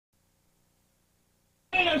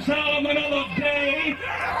us out on another day.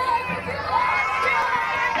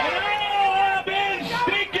 And all I've been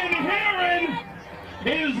stinking hearing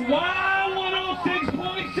is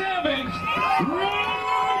Y106.7's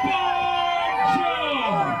Rhubarb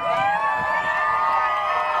Jones.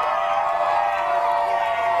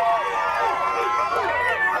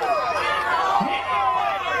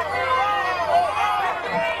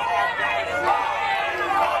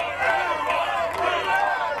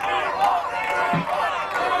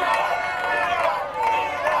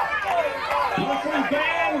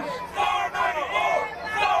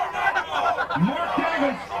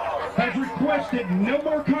 Has requested no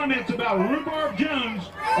more comments about Rhubarb Jones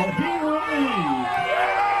or he will leave.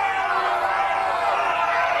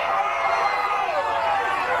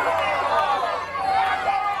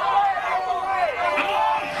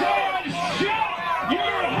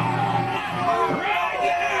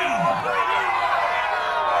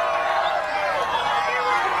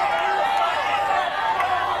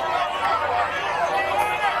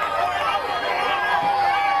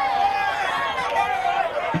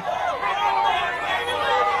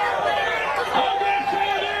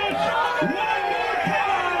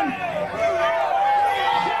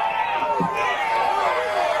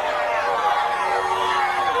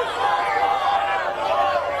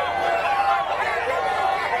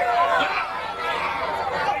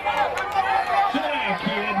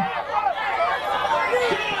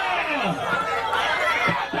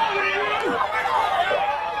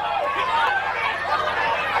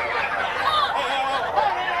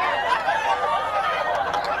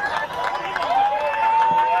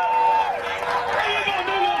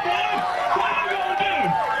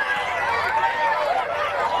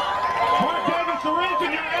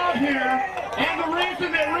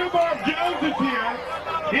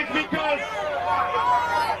 It's because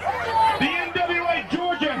the NWA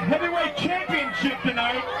Georgia Heavyweight Championship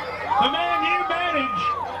tonight, the man you manage,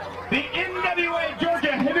 the NWA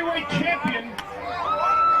Georgia Heavyweight Champion,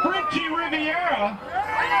 Frenchie Riviera,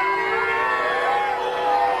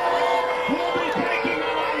 will be taking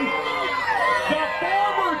on the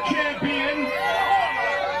former champion,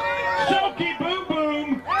 Silky Boom Boom,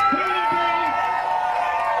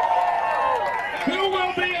 who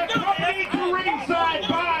will be accompanied to ringside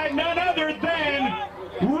by none other than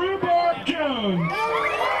Rhubarb Jones.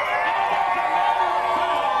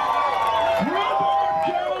 Rhubarb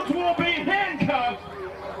Jones will be handcuffed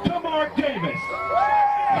to Mark Davis.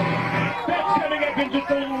 That's coming up in just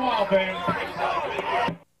a little while, fans.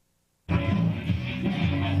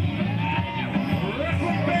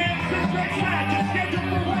 Wrestling fans, this next match is scheduled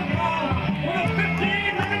for one fall with a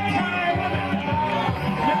 15-minute time limit.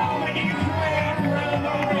 Now making its way up around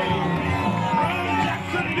the ring.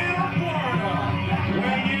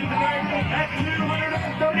 Weighing in tonight at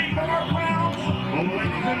 234 pounds,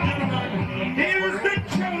 ladies and gentlemen, here's the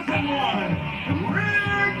chosen one,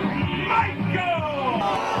 Rick Michael!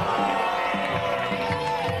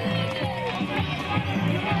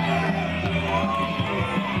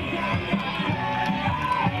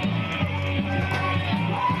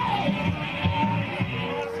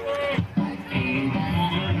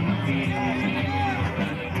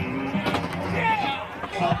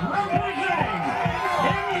 Representing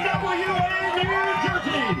NWA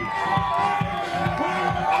Georgia,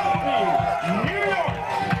 New York,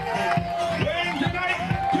 weighing tonight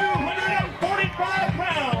 245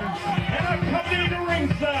 pounds and accompanied to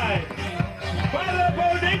ringside by the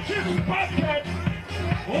bodacious Bobcat.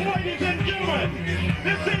 Ladies and gentlemen,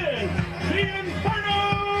 this is the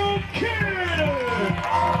Inferno Kid!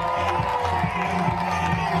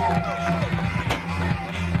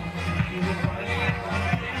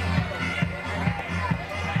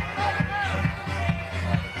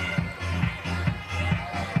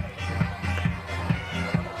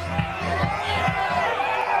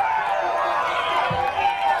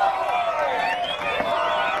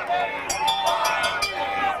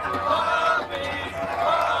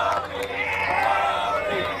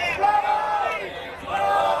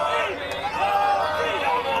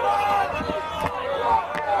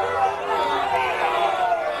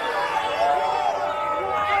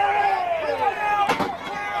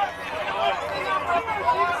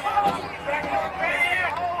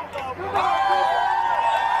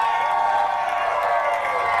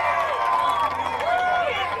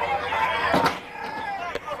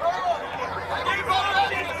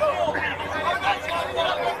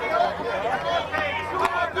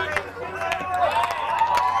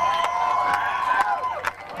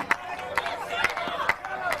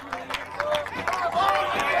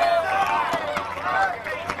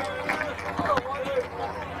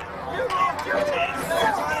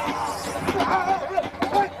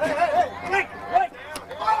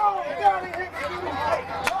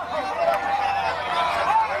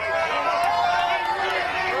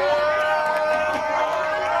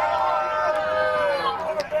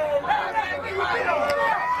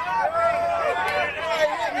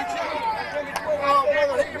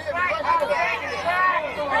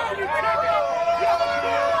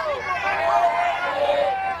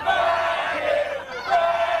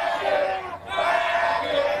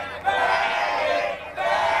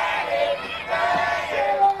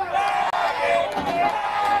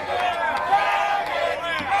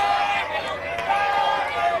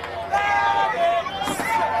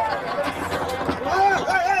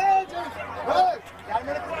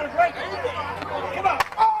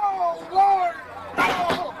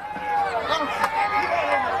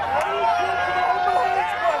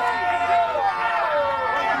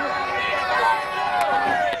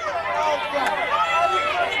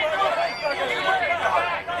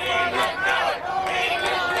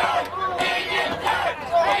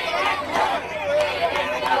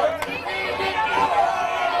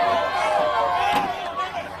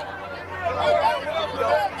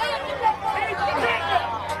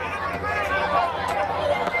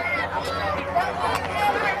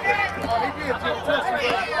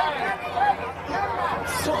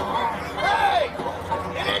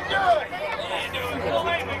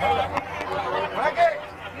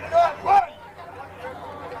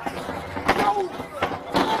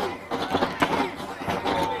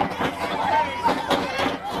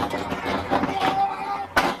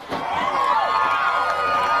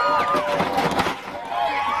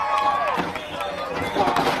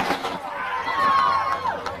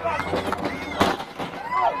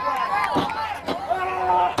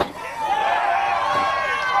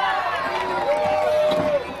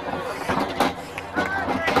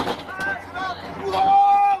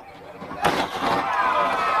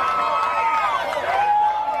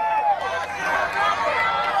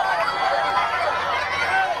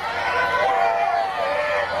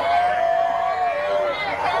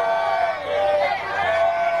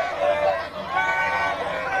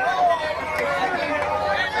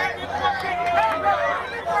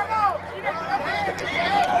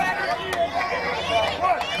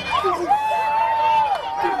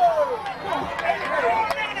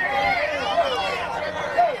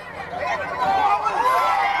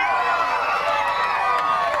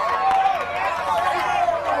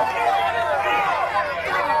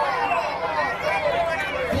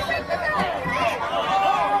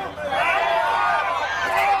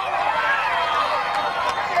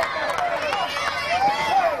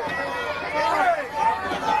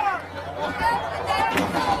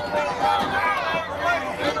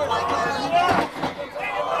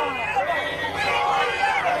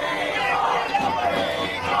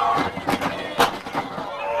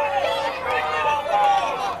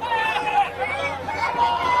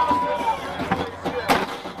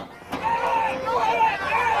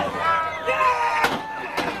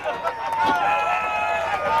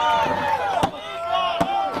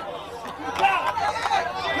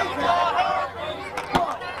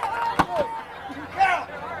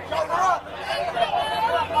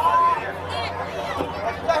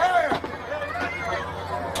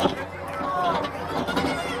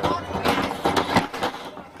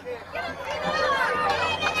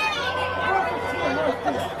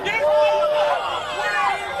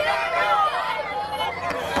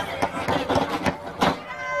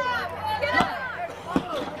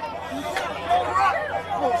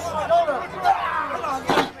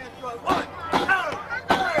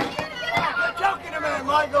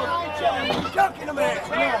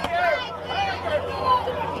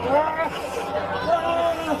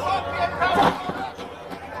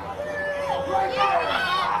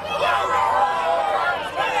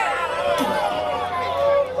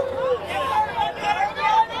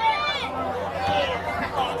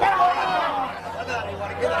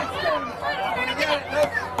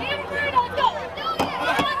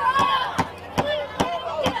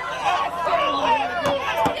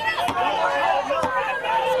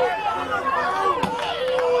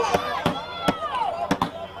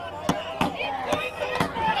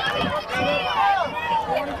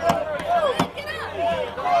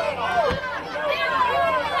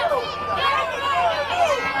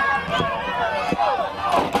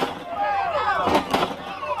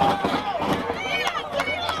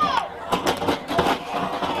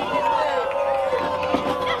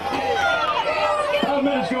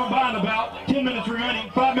 Going by in about 10 minutes remaining.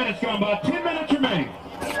 5 minutes gone by. 10 minutes remaining.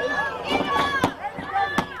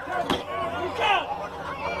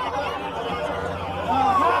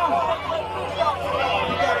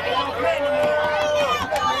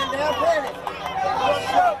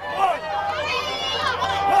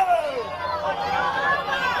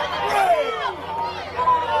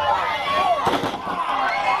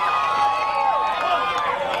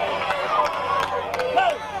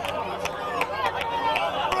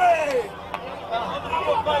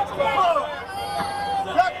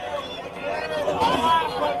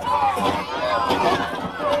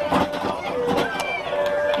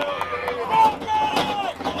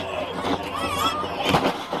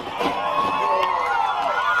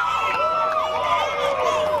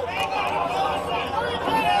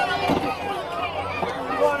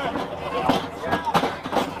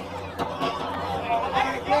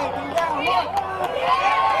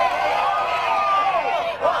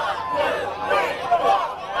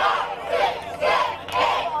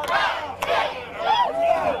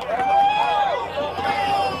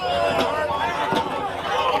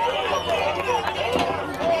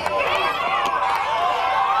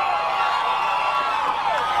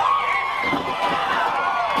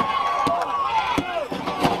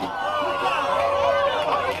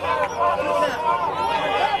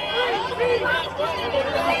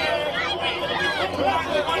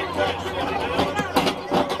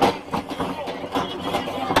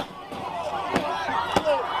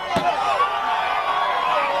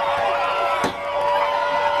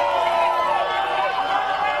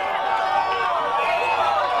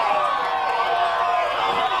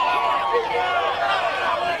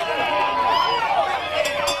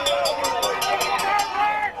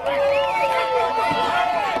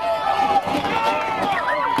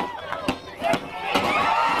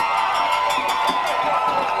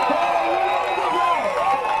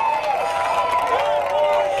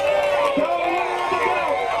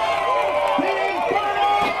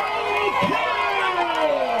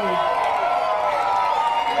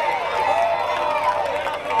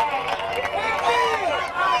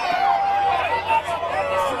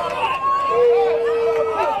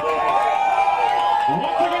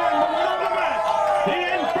 Once again,